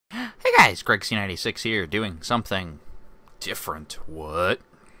guys, Greg C96 here, doing something different. What?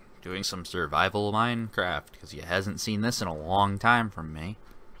 Doing some survival Minecraft, because you hasn't seen this in a long time from me.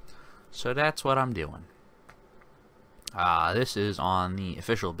 So that's what I'm doing. This is on the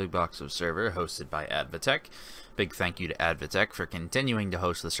official Big Box of server, hosted by Advatech. Big thank you to Advatech for continuing to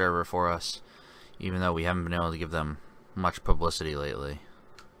host the server for us, even though we haven't been able to give them much publicity lately.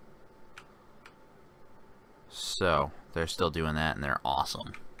 So, they're still doing that, and they're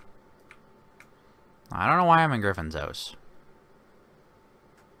awesome. I don't know why I'm in Griffin's house.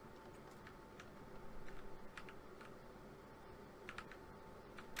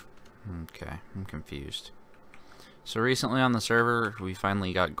 Okay, I'm confused. So recently on the server, we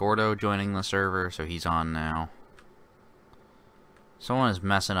finally got Gordo joining the server, so he's on now. Someone is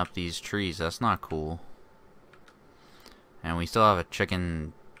messing up these trees, that's not cool. And we still have a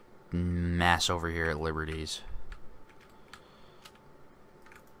chicken mess over here at Liberties.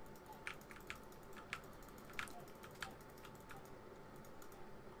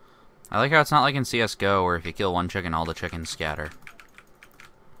 I like how it's not like in CSGO where if you kill one chicken, all the chickens scatter.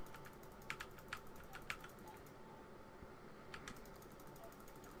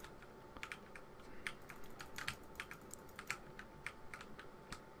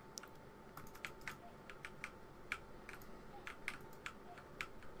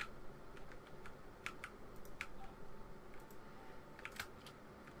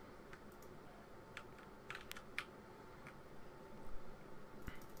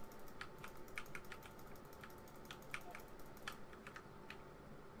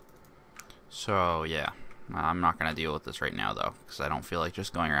 So, yeah. I'm not going to deal with this right now, though, because I don't feel like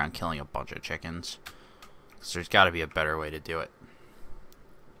just going around killing a bunch of chickens. Because there's got to be a better way to do it.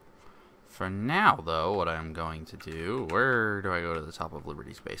 For now, though, what I'm going to do... Where do I go to the top of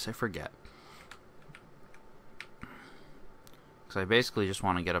Liberty Space? I forget. Because I basically just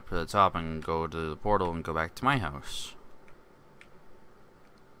want to get up to the top and go to the portal and go back to my house.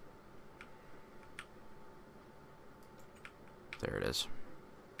 There it is.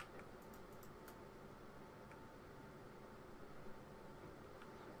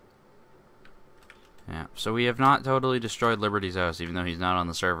 Yeah, so we have not totally destroyed Liberty's house, even though he's not on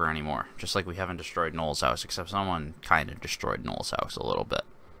the server anymore. Just like we haven't destroyed Noel's house, except someone kind of destroyed Noel's house a little bit.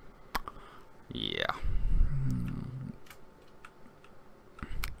 Yeah.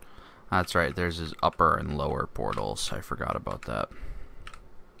 That's right, there's his upper and lower portals. I forgot about that.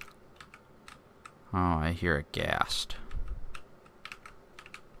 Oh, I hear a ghast.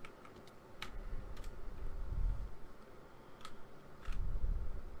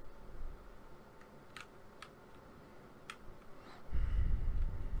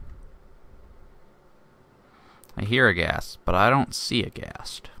 I hear a ghast, but I don't see a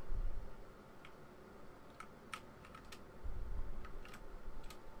ghast.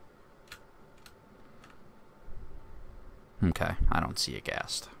 Okay, I don't see a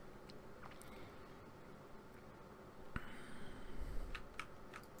ghast.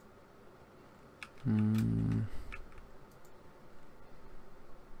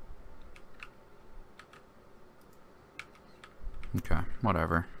 Okay,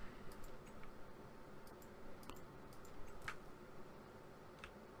 whatever.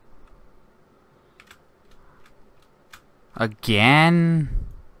 Again?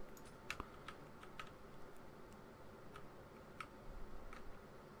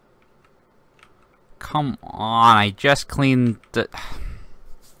 Come on, I just cleaned the...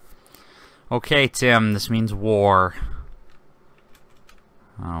 Okay, Tim, this means war.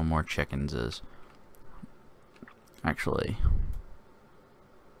 Oh, more chickens is... Actually...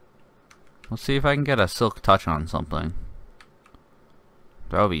 Let's see if I can get a silk touch on something.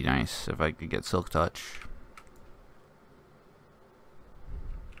 That would be nice if I could get silk touch.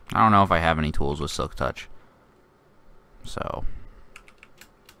 I don't know if I have any tools with silk touch. So...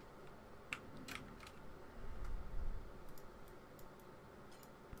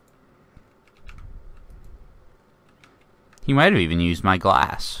 He might have even used my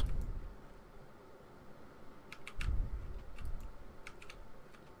glass.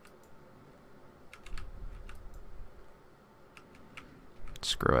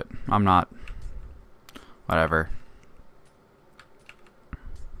 Screw it. I'm not... Whatever.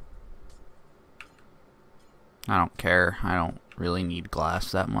 I don't care. I don't really need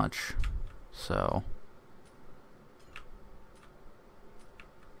glass that much. So...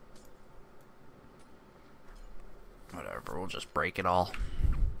 Whatever, we'll just break it all.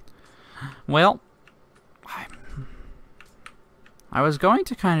 Well, I was going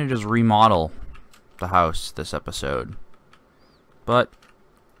to kind of just remodel the house this episode, but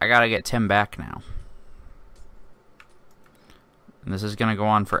I gotta get Tim back now. And this is gonna go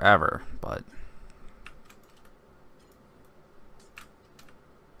on forever, but...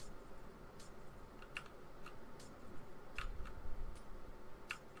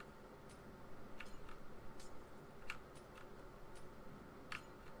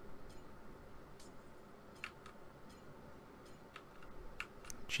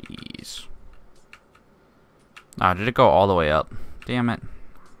 Jeez. Ah, did it go all the way up? Damn it.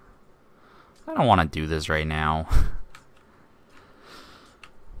 I don't want to do this right now.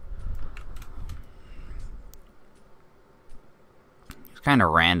 It's kind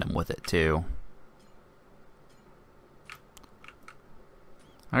of random with it, too.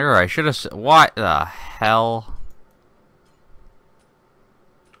 I should have... What the hell?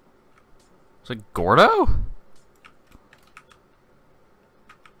 Is it Gordo?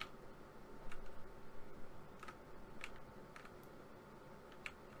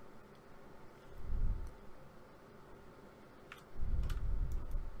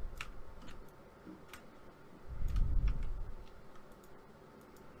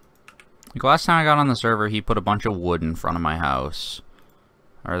 Like last time I got on the server, he put a bunch of wood in front of my house.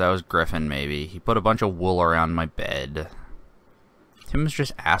 Or that was Griffin, maybe. He put a bunch of wool around my bed. Tim's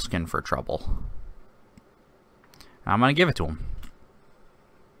just asking for trouble. I'm gonna give it to him.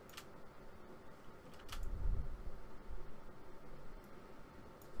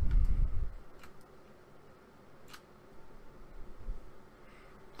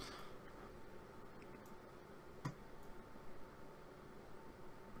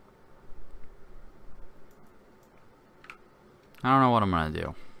 I don't know what I'm gonna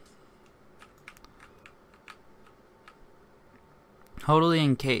do.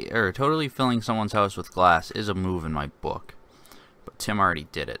 Totally filling someone's house with glass is a move in my book. But Tim already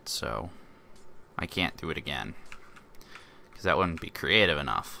did it, so I can't do it again. Because that wouldn't be creative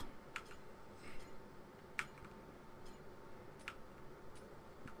enough.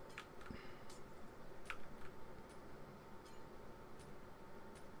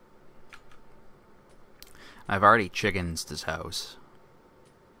 I've already chickensed his house.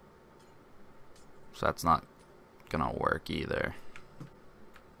 So that's not gonna work either.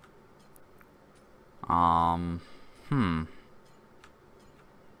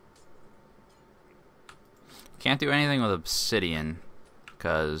 Can't do anything with obsidian,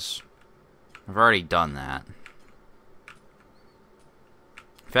 because I've already done that.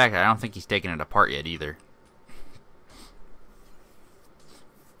 In fact, I don't think he's taken it apart yet either.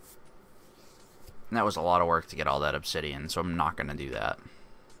 And that was a lot of work to get all that obsidian, so I'm not gonna do that.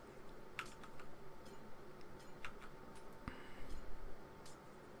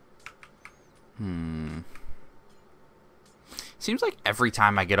 Seems like every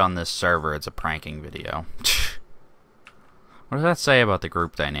time I get on this server, it's a pranking video. What does that say about the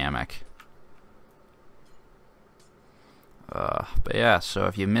group dynamic? But yeah, so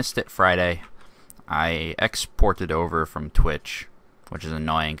if you missed it Friday, I exported over from Twitch, which is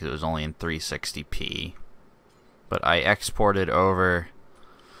annoying because it was only in 360p. But I exported over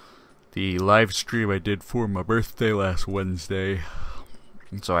the live stream I did for my birthday last Wednesday.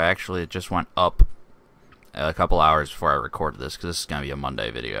 And so it just went up a couple hours before I recorded this, because this is going to be a Monday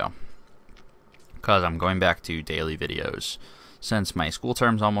video. Because I'm going back to daily videos since my school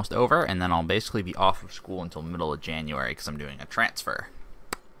term's almost over, and then I'll basically be off of school until middle of January because I'm doing a transfer.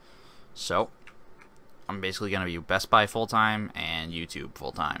 So I'm basically going to be Best Buy full-time and YouTube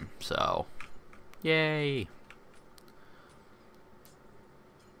full-time. So, yay!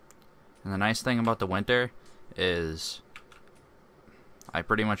 And the nice thing about the winter is I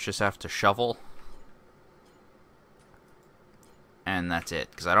pretty much just have to shovel. And that's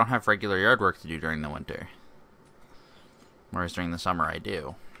it, because I don't have regular yard work to do during the winter. Whereas during the summer I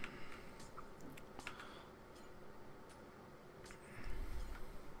do.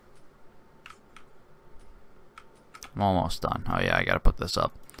 I'm almost done. Oh yeah, I gotta put this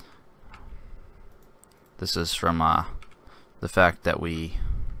up. This is from the fact that we...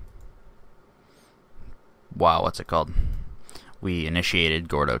 Wow, what's it called? We initiated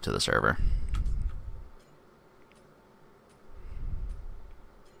Gordo to the server.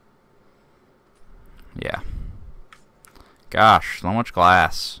 Yeah. Gosh, so much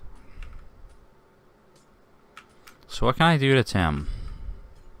glass. So what can I do to Tim?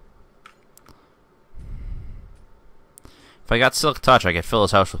 If I got Silk Touch, I could fill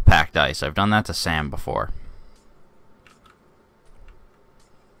his house with packed ice. I've done that to Sam before.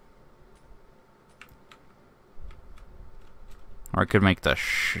 Or I could make the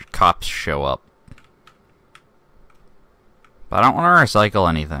cops show up. But I don't want to recycle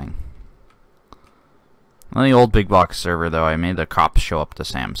anything. On the old big box server, though, I made the cops show up to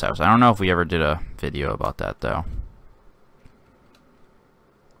Sam's house. I don't know if we ever did a video about that, though.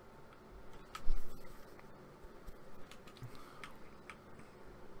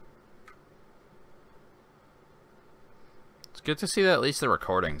 It's good to see that at least the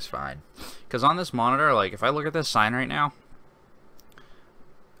recording's fine. Because on this monitor, like, if I look at this sign right now,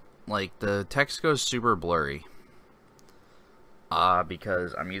 like, the text goes super blurry.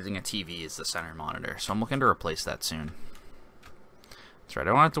 Because I'm using a TV as the center monitor. So I'm looking to replace that soon. That's right,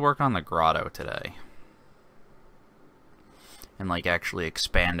 I wanted to work on the grotto today. And, like, actually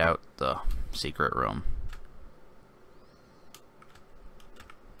expand out the secret room.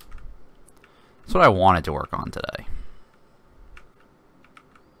 That's what I wanted to work on today.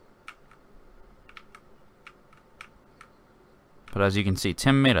 But as you can see,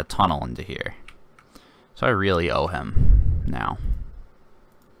 Tim made a tunnel into here. So I really owe him now.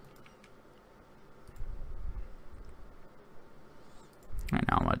 Right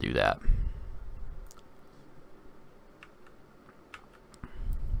now I'm going to do that.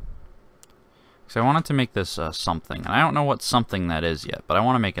 So I wanted to make this something. And I don't know what something that is yet, but I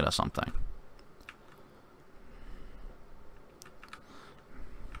want to make it a something.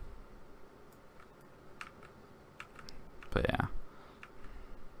 But yeah.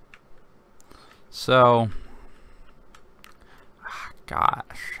 So,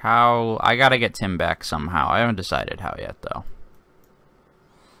 gosh, how, I gotta get Tim back somehow. I haven't decided how yet, though.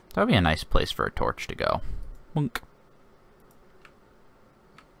 That would be a nice place for a torch to go. Boink.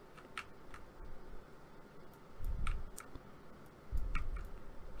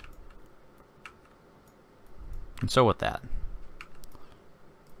 And so with that.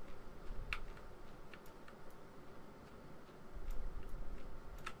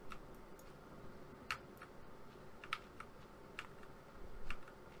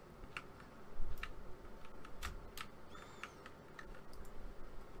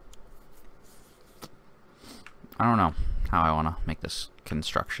 I don't know how I want to make this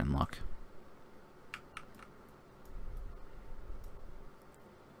construction look.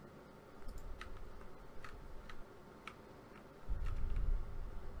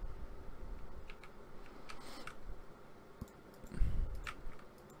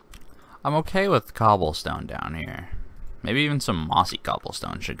 I'm okay with cobblestone down here. Maybe even some mossy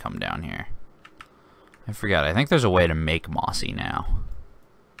cobblestone should come down here. I forget. I think there's a way to make mossy now.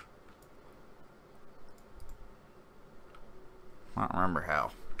 I don't remember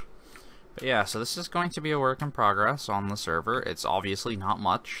how. But yeah, so this is going to be a work in progress on the server. It's obviously not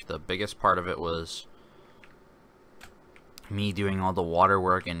much. The biggest part of it was me doing all the water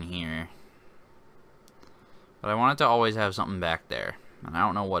work in here. But I wanted to always have something back there. And I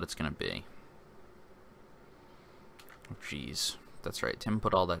don't know what it's going to be. Oh, jeez. That's right. Tim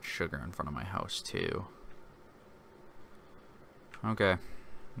put all that sugar in front of my house, too. Okay.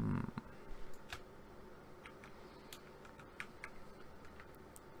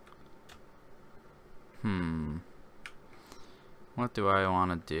 What do I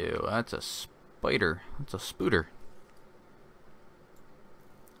want to do? That's a spider. That's a spooter.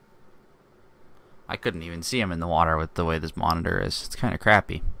 I couldn't even see him in the water with the way this monitor is. It's kind of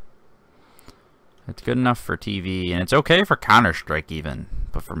crappy. It's good enough for TV, and it's okay for Counter-Strike even,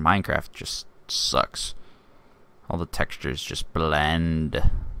 but for Minecraft it just sucks. All the textures just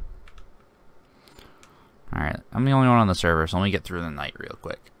blend. Alright, I'm the only one on the server, so let me get through the night real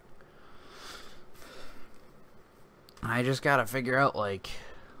quick. I just gotta figure out, like...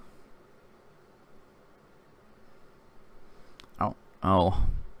 Oh.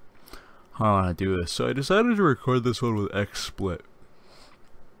 How do I want to do this? So I decided to record this one with XSplit.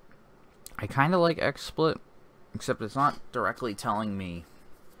 I kind of like XSplit, except it's not directly telling me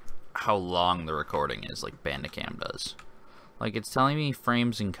how long the recording is, like Bandicam does. Like, it's telling me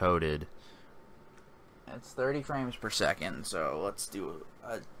frames encoded. It's 30 frames per second, so let's do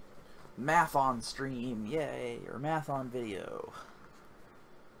a math on stream, yay, or math on video.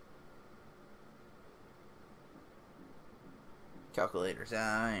 Calculator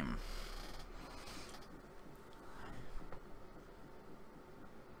time.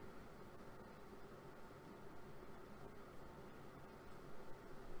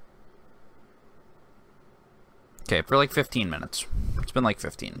 Okay, for like 15 minutes. It's been like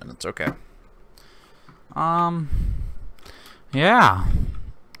 15 minutes, okay. Yeah.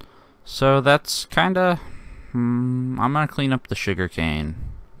 So that's kinda... I'm gonna clean up the sugarcane.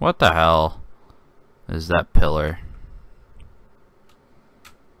 What the hell is that pillar?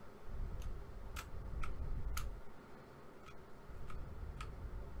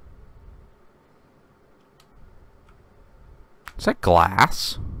 Is that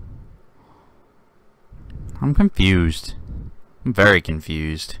glass? I'm confused. I'm very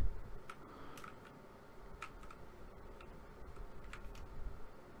confused.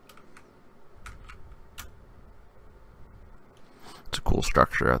 It's a cool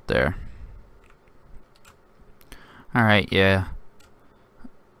structure out there. Alright, yeah.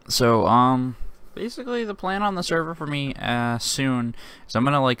 So, basically the plan on the server for me, soon, is I'm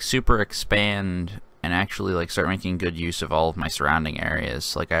gonna, like, super expand and actually, like, start making good use of all of my surrounding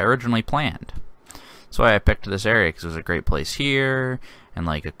areas, like I originally planned. That's why I picked this area, because there's a great place here, and,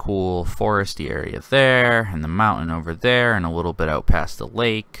 like, a cool foresty area there, and the mountain over there, and a little bit out past the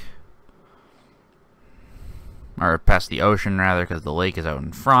lake. Or past the ocean, rather, because the lake is out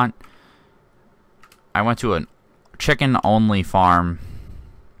in front. I went to a chicken-only farm,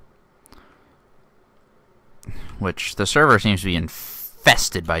 which the server seems to be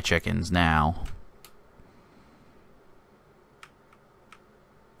infested by chickens now.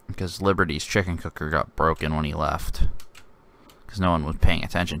 Because Liberty's chicken cooker got broken when he left. Because no one was paying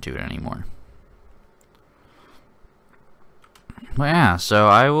attention to it anymore. But yeah, so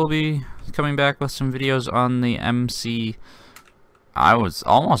I will be coming back with some videos on the MC... I was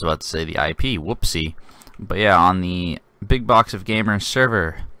almost about to say the IP, whoopsie. But yeah, on the Big Box of Gamers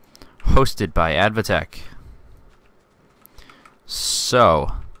server, hosted by Advatech.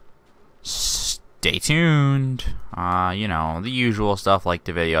 So, stay tuned. You know, the usual stuff, like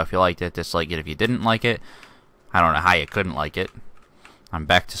the video if you liked it, dislike it if you didn't like it. I don't know how you couldn't like it. I'm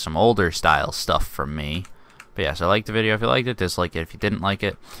back to some older style stuff from me. But yeah, so like the video if you liked it, dislike it if you didn't like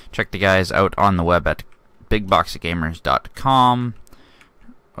it. Check the guys out on the web at bigboxofgamers.com.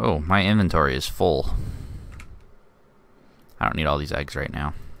 Oh, my inventory is full. I don't need all these eggs right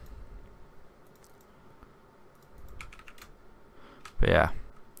now. But yeah.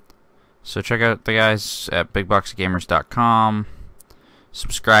 So check out the guys at bigboxofgamers.com.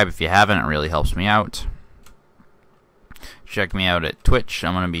 Subscribe if you haven't, it really helps me out. Check me out at Twitch.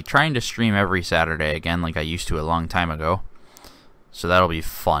 I'm going to be trying to stream every Saturday again like I used to a long time ago. So that'll be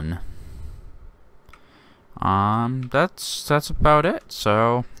fun. That's about it.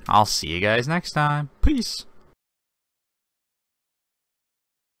 So I'll see you guys next time. Peace.